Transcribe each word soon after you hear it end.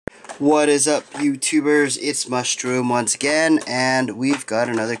What is up, YouTubers? It's Mushroom once again, and we've got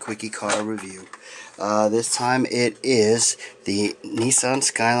another Quickie car review. This time it is the Nissan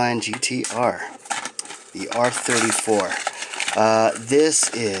Skyline GTR, the R34.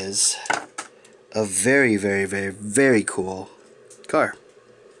 This is a very, very, very, very cool car.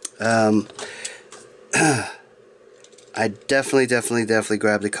 I definitely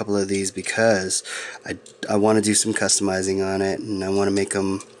grabbed a couple of these because I want to do some customizing on it, and I want to make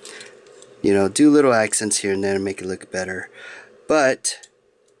them, you know, do little accents here and there and make it look better. But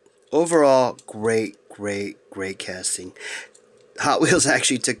overall, great casting. Hot Wheels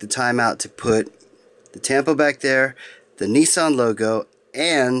actually took the time out to put the Tampa back there, the Nissan logo,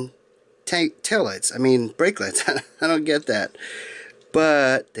 and taillights. I mean, brake lights. I don't get that.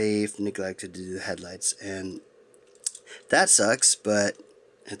 But they've neglected to do the headlights, and that sucks, but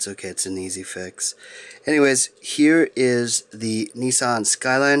it's okay. It's an easy fix. Anyways, here is the Nissan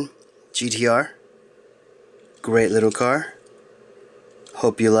Skyline GTR. Great little car.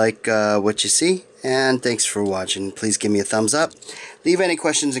 Hope you like what you see, and thanks for watching. Please give me a thumbs up. Leave any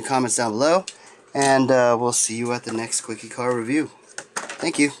questions and comments down below, and we'll see you at the next Quickie car review.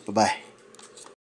 Thank you. Bye-bye.